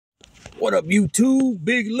What up, YouTube?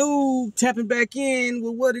 Big Lou tapping back in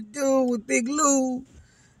with what it do with Big Lou.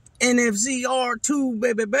 NFZR2,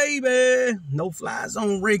 baby. No fly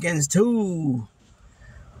zone Riggins 2.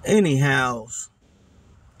 Anyhow,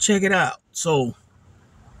 check it out. So,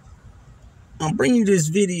 I'm bringing you this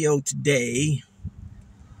video today,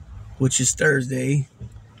 which is Thursday,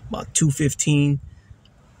 about 2:15.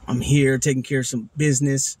 I'm here taking care of some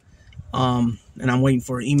business, and I'm waiting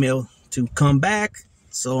for an email to come back.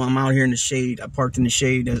 So I'm out here in the shade. I parked in the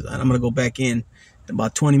shade. I'm going to go back in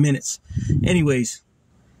about 20 minutes. Anyways,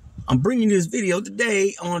 I'm bringing you this video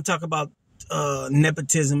today. I want to talk about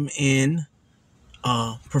nepotism in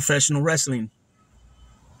professional wrestling.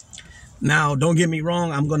 Now, don't get me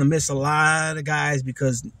wrong. I'm going to miss a lot of guys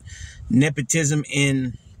because nepotism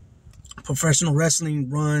in professional wrestling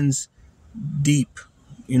runs deep.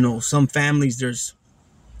 You know, some families, there's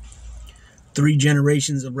 3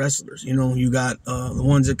 generations of wrestlers. You know, you got the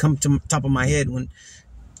ones that come to the top of my head when,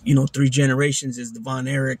 3 generations is the Von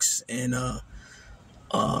Erichs and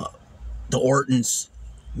the Ortons,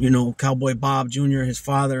 Cowboy Bob Jr., his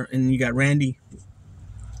father, and you got Randy.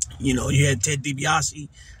 You had Ted DiBiase,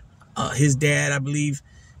 his dad, I believe,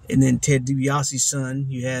 and then Ted DiBiase's son.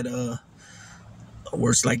 You had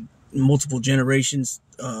where it's like multiple generations.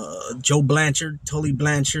 Joe Blanchard, Tully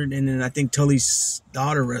Blanchard, and then I think Tully's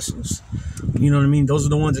daughter wrestles. You know what I mean? Those are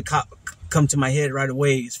the ones that come to my head right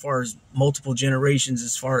away as far as multiple generations,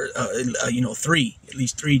 as far as, at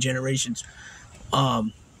least 3 generations.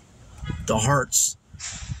 The Harts,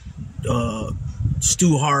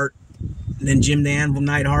 Stu Hart, and then Jim the Anvil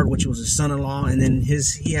Neidhart, which was his son-in-law, and then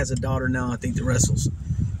he has a daughter now, I think, that wrestles.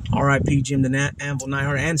 R.I.P. Jim the Anvil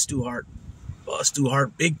Neidhart and Stu Hart. Stu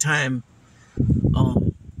Hart, big time.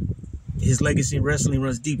 His legacy in wrestling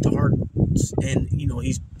runs deep to Hart, and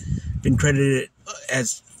he's been credited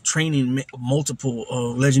as training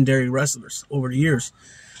multiple legendary wrestlers over the years.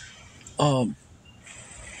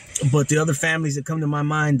 But the other families that come to my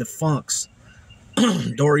mind, the Funks,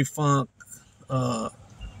 Dory Funk,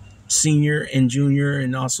 Senior and Junior,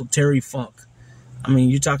 and also Terry Funk. I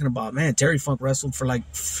mean, you're talking about, man, Terry Funk wrestled for like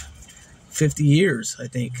 50 years, I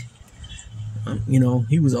think.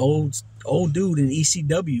 He was an old dude in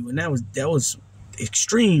ECW, and that was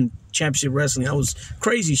extreme championship wrestling. That was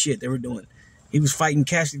crazy shit they were doing. He was fighting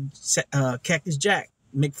Cactus Jack,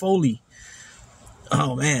 Mick Foley.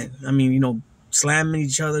 Oh man, I mean, slamming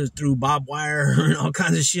each other through barbed wire and all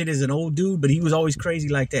kinds of shit as an old dude, but he was always crazy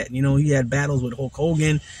like that. He had battles with Hulk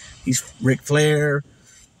Hogan, he's Ric Flair,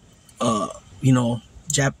 Japan,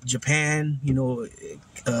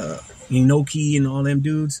 Inoki and all them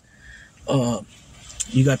dudes.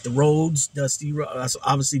 You got the Rhodes, Dusty,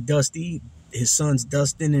 obviously Dusty, his sons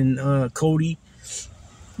Dustin and Cody,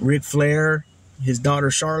 Ric Flair, his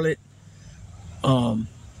daughter Charlotte. You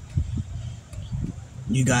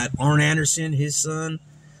got Arn Anderson, his son.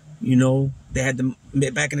 They had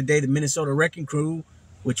back in the day the Minnesota Wrecking Crew,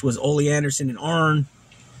 which was Ole Anderson and Arn.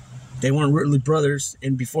 They weren't really brothers,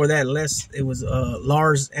 and before that, it was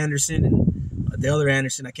Lars Anderson and the other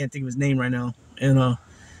Anderson. I can't think of his name right now, and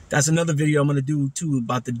that's another video I'm going to do, too,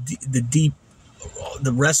 about the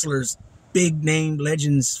wrestlers, big name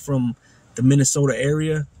legends from the Minnesota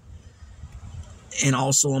area. And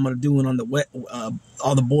also I'm going to do it on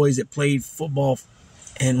all the boys that played football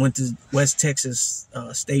and went to West Texas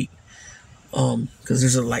State. Because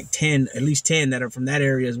there's at least 10 that are from that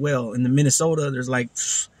area as well. In the Minnesota, there's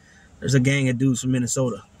a gang of dudes from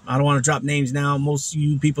Minnesota. I don't want to drop names now. Most of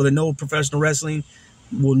you people that know professional wrestling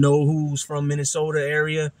will know who's from Minnesota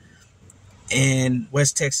area and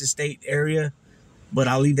West Texas State area, but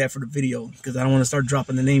I'll leave that for the video because I don't want to start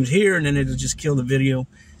dropping the names here and then it'll just kill the video.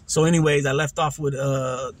 So anyways, I left off with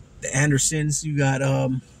the Andersons. You got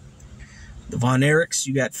the Von Erichs.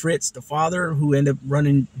 You got Fritz, the father, who ended up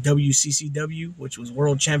running WCCW, which was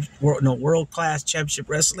World Class Championship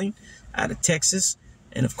Wrestling out of Texas.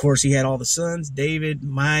 And of course, he had all the sons: David,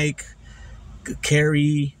 Mike,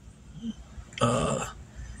 Kerry,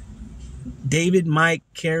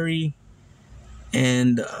 Kerry,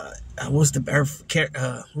 and what was the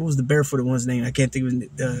barefooted one's name? I can't think of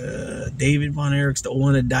it. David Von Erichs, the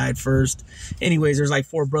one that died first. Anyways, there's like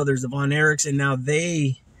 4 brothers, the Von Erichs, and now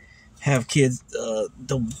they have kids.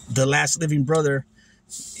 The last living brother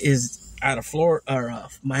is out of Florida or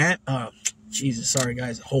Miami. Jesus, sorry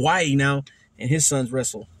guys, Hawaii now, and his sons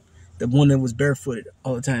wrestle. The one that was barefooted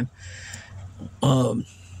all the time.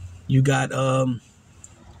 You got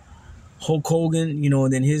Hulk Hogan,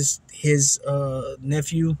 and then his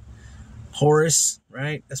nephew Horace,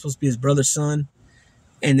 right? That's supposed to be his brother's son.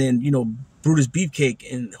 And then, Brutus Beefcake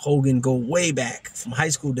and Hogan go way back from high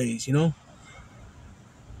school days,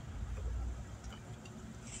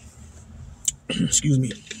 excuse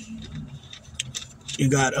me. You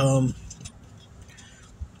got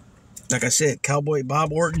like I said, Cowboy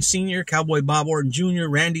Bob Orton Sr., Cowboy Bob Orton Jr.,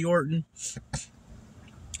 Randy Orton.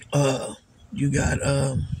 You got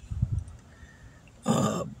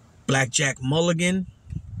Blackjack Mulligan,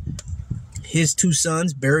 his two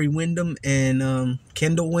sons, Barry Windham and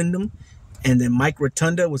Kendall Windham. And then Mike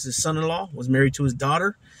Rotunda was his son-in-law, was married to his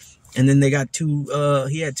daughter. And then they got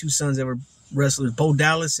he had two sons that were wrestlers, Bo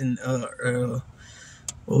Dallas and what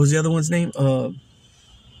was the other one's name?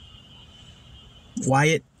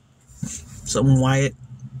 Wyatt. Something Wyatt.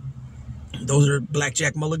 Those are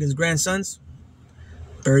Blackjack Mulligan's grandsons,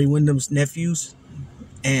 Barry Windham's nephews,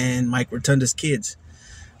 and Mike Rotunda's kids.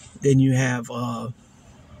 Then you have the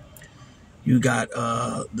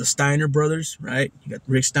Steiner brothers, right? You got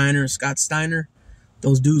Rick Steiner and Scott Steiner.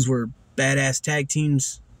 Those dudes were badass tag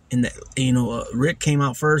teams. Rick came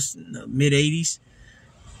out first in the mid '80s.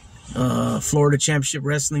 Florida Championship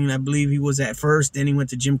Wrestling, I believe he was at first. Then he went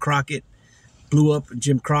to Jim Crockett, blew up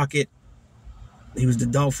Jim Crockett. He was the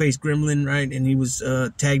dog-faced gremlin, right? And he was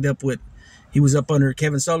tagged up with, he was up under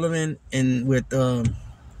Kevin Sullivan and with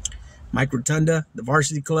Mike Rotunda, the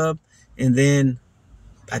Varsity Club. And then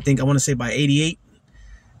I want to say by 88,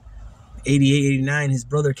 89, his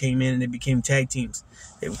brother came in and they became tag teams.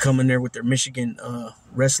 They would come in there with their Michigan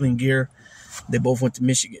wrestling gear. They both went to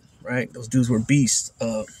Michigan, right? Those dudes were beasts.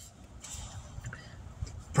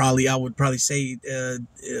 I would probably say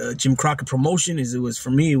Jim Crockett Promotion it was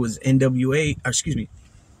NWA,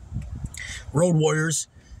 Road Warriors,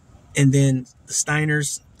 and then the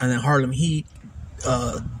Steiners, and then Harlem Heat,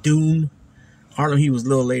 Doom. Harlem Heat was a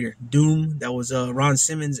little later. Doom, that was Ron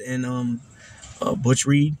Simmons and Butch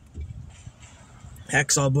Reed,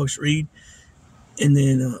 Hacksaw Butch Reed. And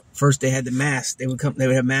then first they had the masks. They would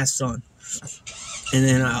have masks on. And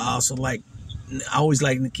then I always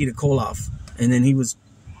liked Nikita Koloff. And then his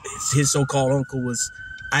so-called uncle was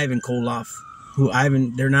Ivan Koloff,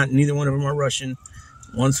 neither one of them are Russian.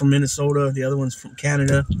 One's from Minnesota, the other one's from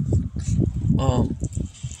Canada.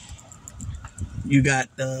 You got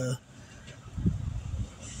that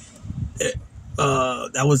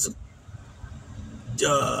was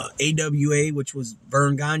AWA, which was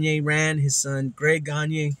Vern Gagne ran, his son Greg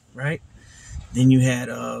Gagne, right? Then you had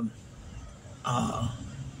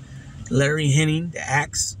Larry Henning, the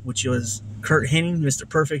Axe, which was Kurt Henning, Mr.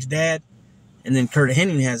 Perfect's dad. And then Kurt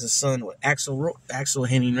Henning has a son with Axel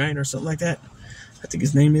Henning, right? Or something like that. I think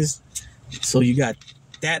his name is. So you got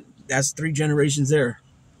that. That's 3 generations there.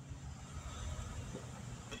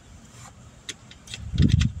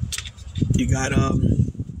 You got,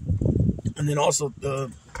 and then also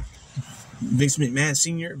Vince McMahon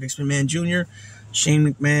Sr., Vince McMahon Jr.,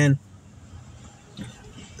 Shane McMahon,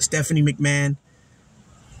 Stephanie McMahon.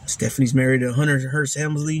 Stephanie's married to Hunter Hearst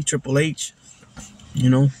Helmsley, Triple H,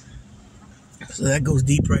 So that goes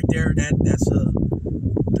deep right there. That's a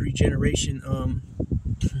 3-generation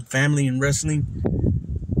family in wrestling.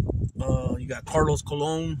 You got Carlos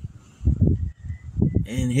Colon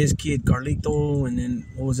and his kid Carlito, and then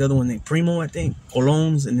what was the other one named Primo, I think,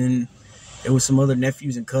 Colons, and then there was some other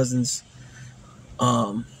nephews and cousins.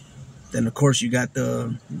 Then of course you got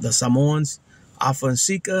the Samoans, Alpha and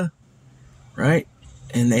Sika, right?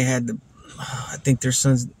 And they had I think their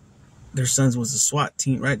sons was the SWAT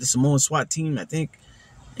team, right? The Samoan SWAT team, I think.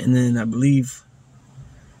 And then I believe,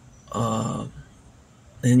 then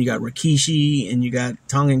you got Rikishi, and you got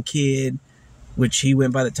Tongan Kid, which he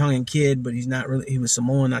went by the Tongan Kid, but he's not really, he was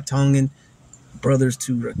Samoan, not Tongan. Brothers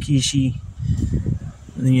to Rikishi.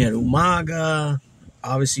 And then you had Umaga.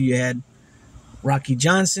 Obviously you had Rocky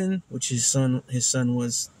Johnson, which his son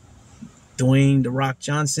was Dwayne "The Rock"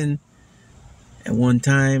 Johnson. At one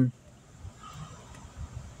time,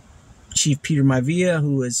 Chief Peter Maivia,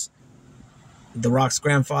 who was The Rock's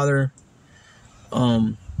grandfather,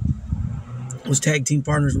 was tag team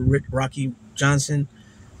partners with Rocky Johnson,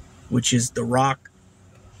 which is The Rock,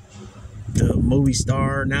 the movie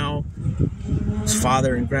star now, his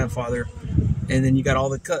father and grandfather. And then you got all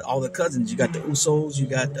the cousins. You got the Usos. You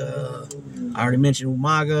got I already mentioned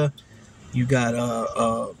Umaga. You got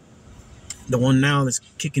the one now that's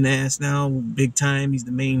kicking ass now, big time. He's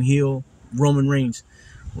the main heel, Roman Reigns.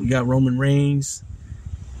 We got Roman Reigns.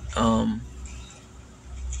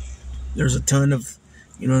 There's a ton of,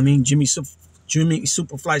 Jimmy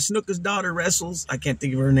Superfly Snuka's daughter wrestles. I can't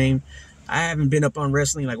think of her name. I haven't been up on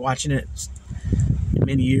wrestling, like watching it in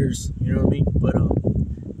many years. You know what I mean? But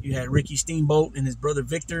you had Ricky Steamboat and his brother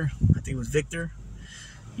Victor. I think it was Victor.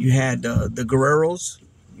 You had the Guerreros.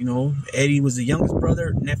 Eddie was the youngest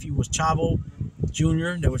brother. Nephew was Chavo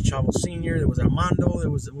Jr. There was Chavo Sr. There was Armando. There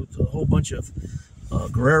was a whole bunch of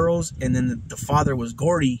Guerreros, and then the father was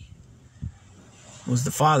Gordy, was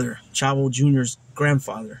the father, Chavo Jr.'s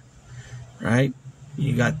grandfather, right?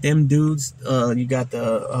 You got them dudes. You got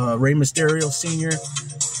the Rey Mysterio Sr.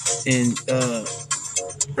 and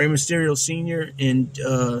Rey Mysterio Sr. and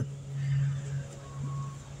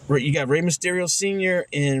you got Rey Mysterio Sr.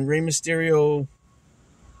 and Rey Mysterio.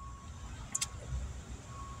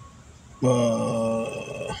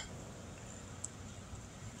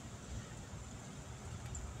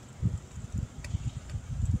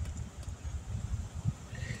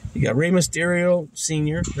 You got Rey Mysterio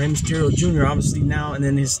Sr., Rey Mysterio Jr. obviously now, and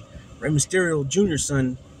then his Rey Mysterio Jr.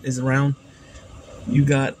 son is around. You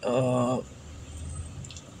got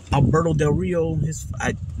Alberto Del Rio.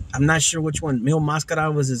 I'm not sure which one. Mil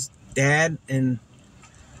Mascara was his dad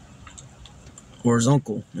or his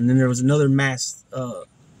uncle, and then there was another masked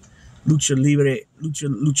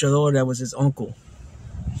luchador that was his uncle.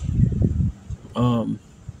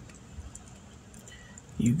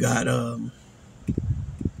 You got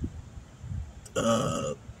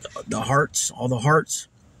the Hearts, all the Hearts.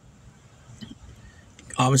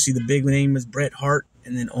 Obviously, the big name is Bret Hart,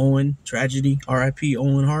 and then Owen, tragedy, R.I.P.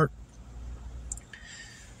 Owen Hart.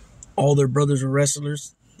 All their brothers were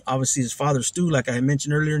wrestlers. Obviously, his father, Stu, like I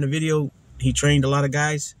mentioned earlier in the video, he trained a lot of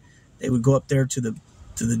guys. They would go up there to the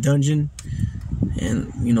dungeon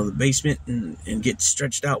and, you know, the basement and get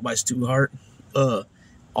stretched out by Stu Hart.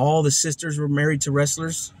 All the sisters were married to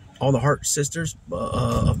wrestlers. All the Hart sisters.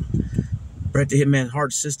 Bret the Hitman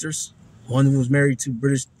Hart's sisters. One was married to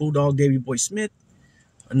British Bulldog Davey Boy Smith.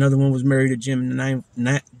 Another one was married to Jim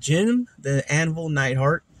the Anvil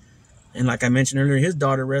Neidhart. And like I mentioned earlier, his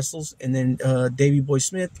daughter wrestles. And then Davey Boy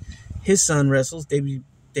Smith, his son wrestles, Davey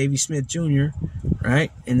Smith Jr.,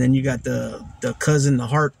 right? And then you got the cousin, the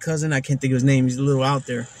Hart cousin. I can't think of his name. He's a little out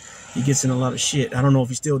there. He gets in a lot of shit. I don't know if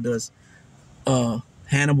he still does.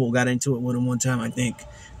 Hannibal got into it with him one time, I think.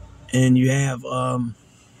 And you have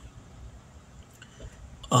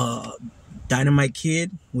Dynamite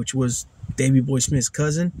Kid, which was Davey Boy Smith's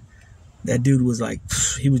cousin. That dude was like,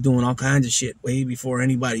 he was doing all kinds of shit way before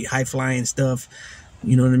anybody, high flying stuff.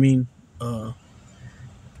 You know what I mean? And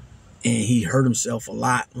he hurt himself a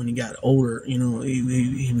lot when he got older. You know,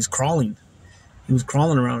 he was crawling. He was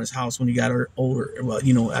crawling around his house when he got older. Well,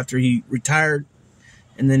 you know, after he retired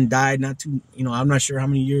and then died, not too, you know, I'm not sure how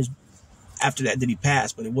many years after that did he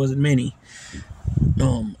pass, but it wasn't many.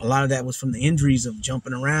 A lot of that was from the injuries of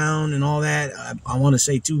jumping around and all that. I want to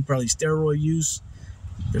say too, probably steroid use.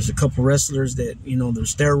 There's a couple wrestlers that, you know, their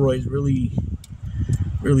steroids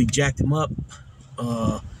really jacked him up.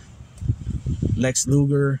 Lex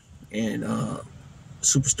Luger and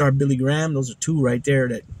Superstar Billy Graham. Those are two right there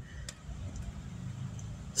that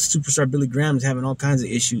Superstar Billy Graham is having all kinds of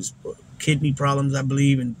issues. Kidney problems, I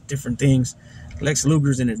believe, and different things. Lex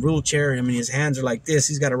Luger's in a wheelchair. I mean, his hands are like this.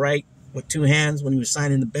 He's got to write with two hands when he was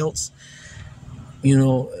signing the belts. You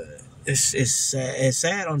know, it's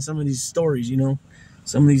sad on some of these stories, you know.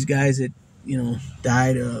 Some of these guys that, you know,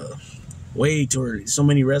 died way too early. So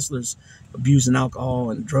many wrestlers abusing alcohol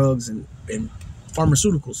and drugs and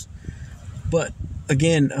pharmaceuticals. But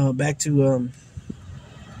again, back to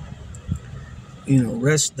you know,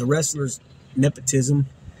 the wrestlers' nepotism.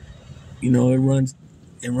 You know, it runs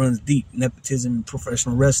deep. Nepotism in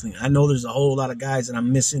professional wrestling. I know there's a whole lot of guys that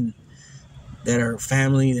I'm missing that are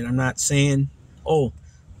family that I'm not saying. Oh,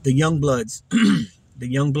 the Youngbloods.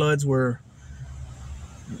 The Youngbloods were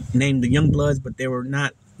named the Youngbloods, but they were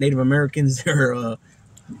not Native Americans. They were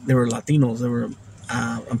Latinos. They were,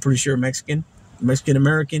 I'm pretty sure, Mexican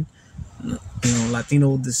American. You know,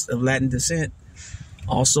 Latino of Latin descent.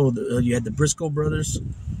 Also, you had the Briscoe brothers.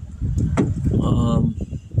 I'm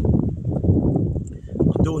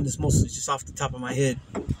doing this mostly just off the top of my head,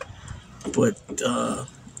 but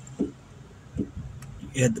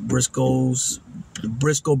you had the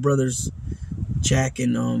Briscoe brothers, Jack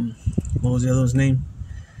and what was the other's name?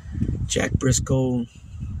 Jack Briscoe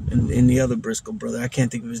and the other Briscoe brother. I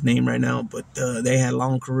can't think of his name right now, but they had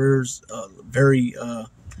long careers, very,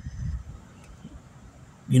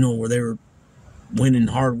 you know, where they were winning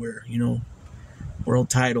hardware, you know, world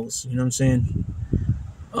titles, you know what I'm saying?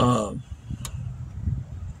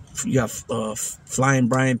 You got Flying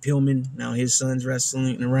Brian Pillman. Now his son's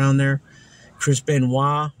wrestling around there. Chris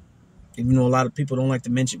Benoit. Even though a lot of people don't like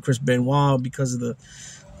to mention Chris Benoit because of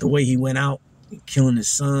the way he went out, killing his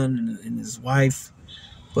son and his wife.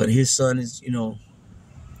 But his son is, you know,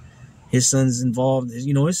 his son's involved.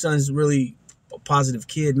 You know, his son's really a positive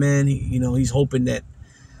kid, man. You know, he's hoping that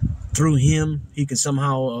through him, he can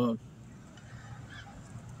somehow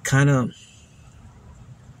kind of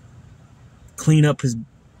clean up his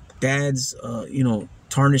dad's,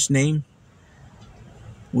 tarnished name,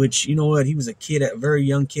 which, you know what, he was a very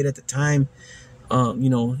young kid at the time, and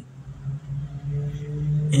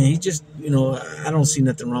he just, I don't see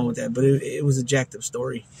nothing wrong with that, but it was a jacked up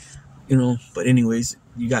story, but anyways,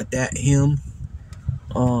 you got him,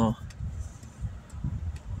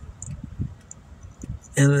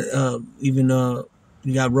 and even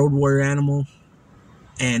you got Road Warrior Animal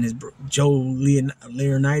and his Joe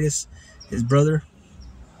Leonidas, his brother,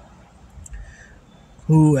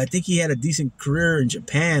 who I think he had a decent career in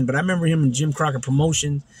Japan, but I remember him in Jim Crockett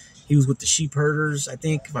Promotions. He was with the Sheep Herders, I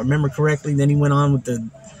think, if I remember correctly. Then he went on with the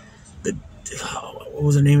what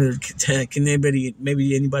was the name of it? Can anybody,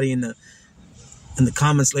 maybe anybody in the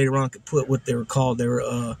comments later on could put what they were called? They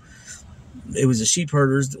were it was the Sheep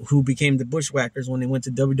Herders who became the Bushwhackers when they went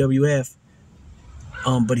to WWF.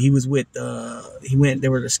 But he was with they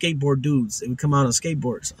were the skateboard dudes. They would come out on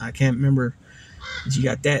skateboards. I can't remember. But you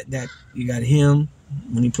got that you got him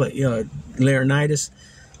when he played Leonidas.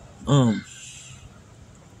 And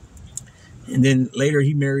then later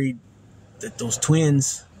he married those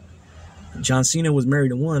twins. John Cena was married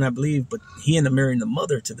to one, I believe, but he ended up marrying the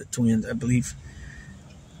mother to the twins, I believe.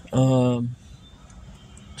 You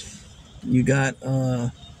got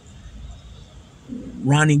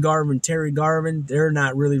Ronnie Garvin, Terry Garvin. They're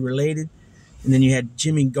not really related. And then you had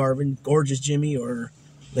Jimmy Garvin, Gorgeous Jimmy, or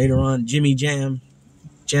later on Jimmy Jam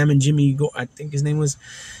and Jimmy, I think his name was.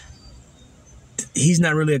 He's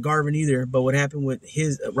not really a Garvin either, but what happened with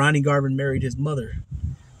Ronnie Garvin married his mother,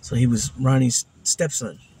 so he was Ronnie's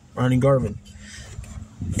stepson, Ronnie Garvin,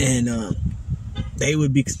 and they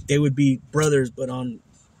would be brothers, but on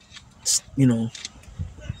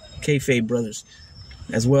kayfabe brothers,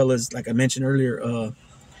 as well as, like I mentioned earlier,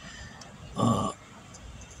 Arn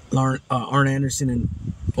Anderson and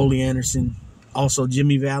Ole Anderson, also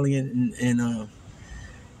Jimmy Valiant and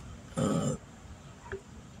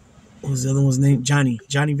what was the other one's name?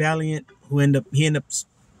 Johnny Valiant, who ended up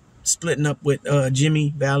splitting up with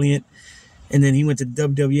Jimmy Valiant, and then he went to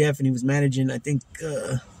WWF and he was managing, I think,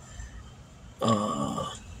 what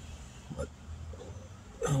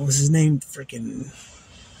was his name? Freaking,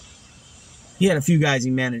 he had a few guys he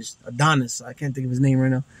managed. Adonis, I can't think of his name right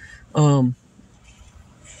now.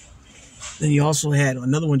 Then you also had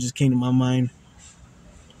another one just came to my mind.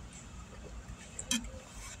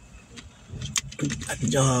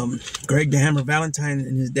 Greg the Hammer Valentine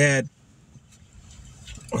and his dad.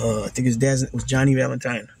 I think his dad was Johnny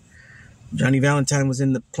Valentine. Johnny Valentine was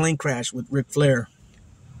in the plane crash with Ric Flair.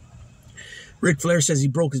 Ric Flair says he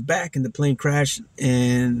broke his back in the plane crash,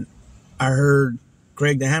 and I heard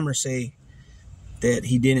Greg the Hammer say that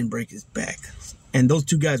he didn't break his back. And those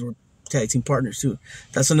two guys were tag team partners too.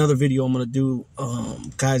 That's another video I'm gonna do.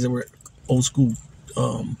 Guys that were old school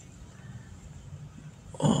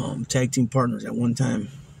tag team partners at one time.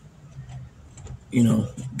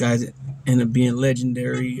 Guys that ended up being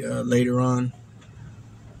legendary later on,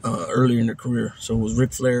 earlier in their career. So it was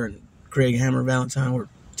Ric Flair and Craig Hammer Valentine were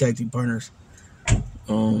tag team partners.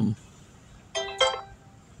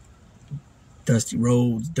 Dusty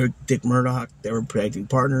Rhodes, Dick Murdoch, they were tag team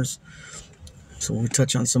partners. So we'll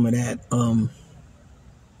touch on some of that.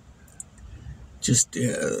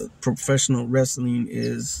 Professional wrestling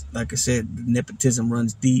is, like I said, nepotism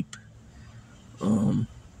runs deep. And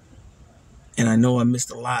I know I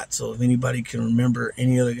missed a lot, so if anybody can remember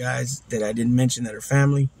any other guys that I didn't mention that are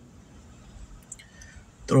family,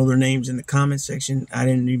 throw their names in the comment section. I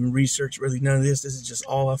didn't even research really none of this. This is just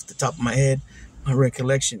all off the top of my head, my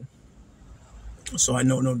recollection. So I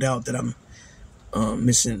know no doubt that I'm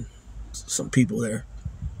missing some people there.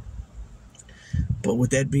 But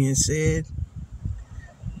with that being said,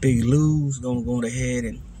 Big Lou's gonna go ahead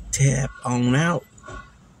and tap on out.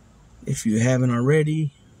 If you haven't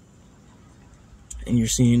already, and you're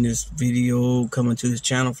seeing this video coming to this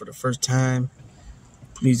channel for the first time,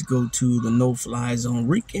 please go to the No Fly Zone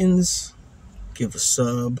Ricans, give a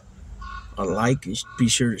sub, a like, and be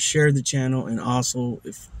sure to share the channel. And also,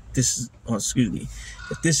 if this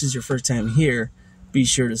is your first time here, be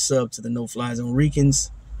sure to sub to the No Fly Zone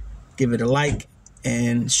Ricans, give it a like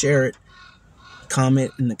and share it,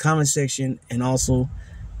 comment in the comment section. And also,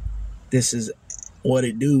 this is what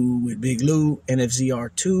it do with Big Lou,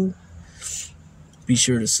 NFZR2. Be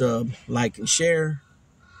sure to sub, like, and share.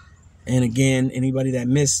 And again, anybody that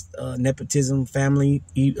missed Nepotism family,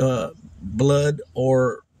 blood,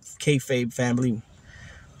 or kayfabe family,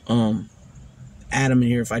 add them in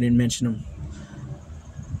here if I didn't mention them.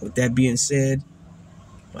 With that being said,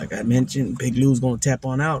 like I mentioned, Big Lou's going to tap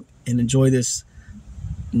on out and enjoy this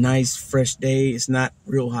nice, fresh day. It's not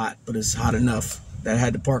real hot, but it's hot enough that I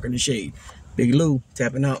had to park in the shade. Big Lou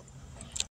tapping out.